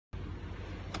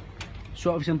So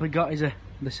what we've simply got is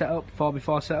the setup,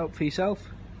 4x4 setup for yourself.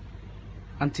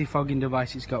 Anti-fogging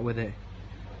device it's got with it.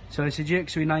 So it's a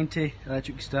GX390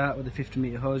 electric start with a 50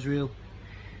 m hose reel.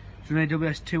 It's an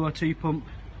AWS 202 pump,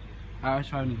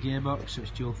 RS500 gearbox, so it's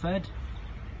dual fed.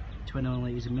 21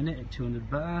 litres a minute at 200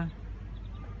 bar.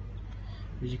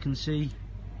 As you can see,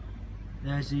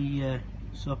 there's the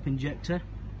soap injector,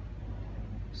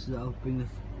 so that'll bring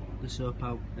the soap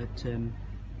out at, on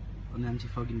the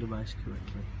anti-fogging device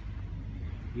correctly.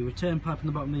 Your return pipe on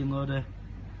the bottom of the inloader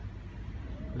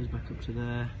goes back up to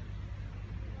there,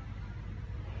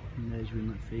 and there's your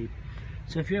inlet feed.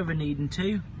 So if you're ever needing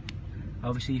to,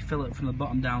 obviously you fill it from the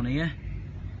bottom down here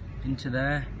into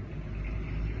there.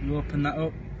 You open that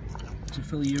up to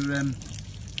fill your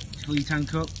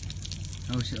tank up.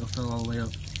 Obviously it'll fill all the way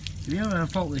up. If you ever have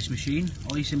a fault with this machine,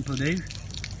 all you simply do is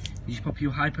just pop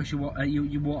your high pressure water,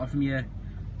 your water from your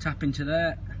tap into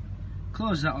there,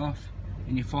 close that off,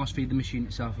 and you force feed the machine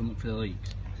itself and look for the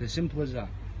leaks. It's as simple as that.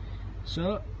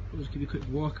 So I'll just give you a quick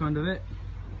walk around of it.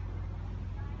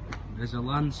 There's a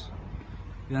lance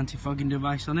with the anti-fogging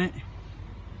device on it.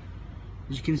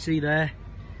 As you can see there,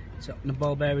 it's up in the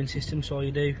ball bearing system, so all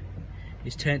you do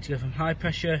is turn it to go from high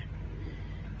pressure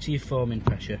to your foaming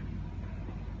pressure.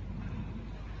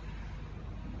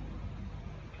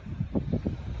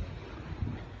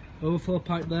 Overflow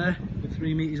pipe there with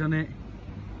 3 meters on it.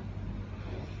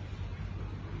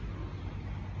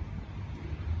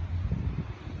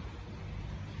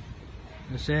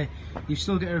 I say you've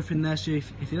still got everything there, so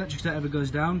if the electric start ever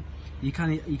goes down, you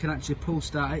can actually pull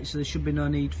start it, so there should be no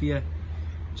need for you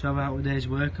to have out a day's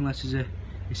work unless there's a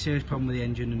serious problem with the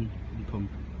engine and pump.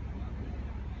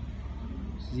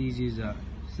 It's as easy as that.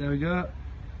 So there we go.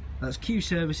 That's Q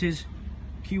Services,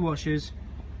 Qwashers,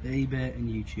 eBay and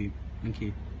YouTube. Thank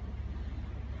you.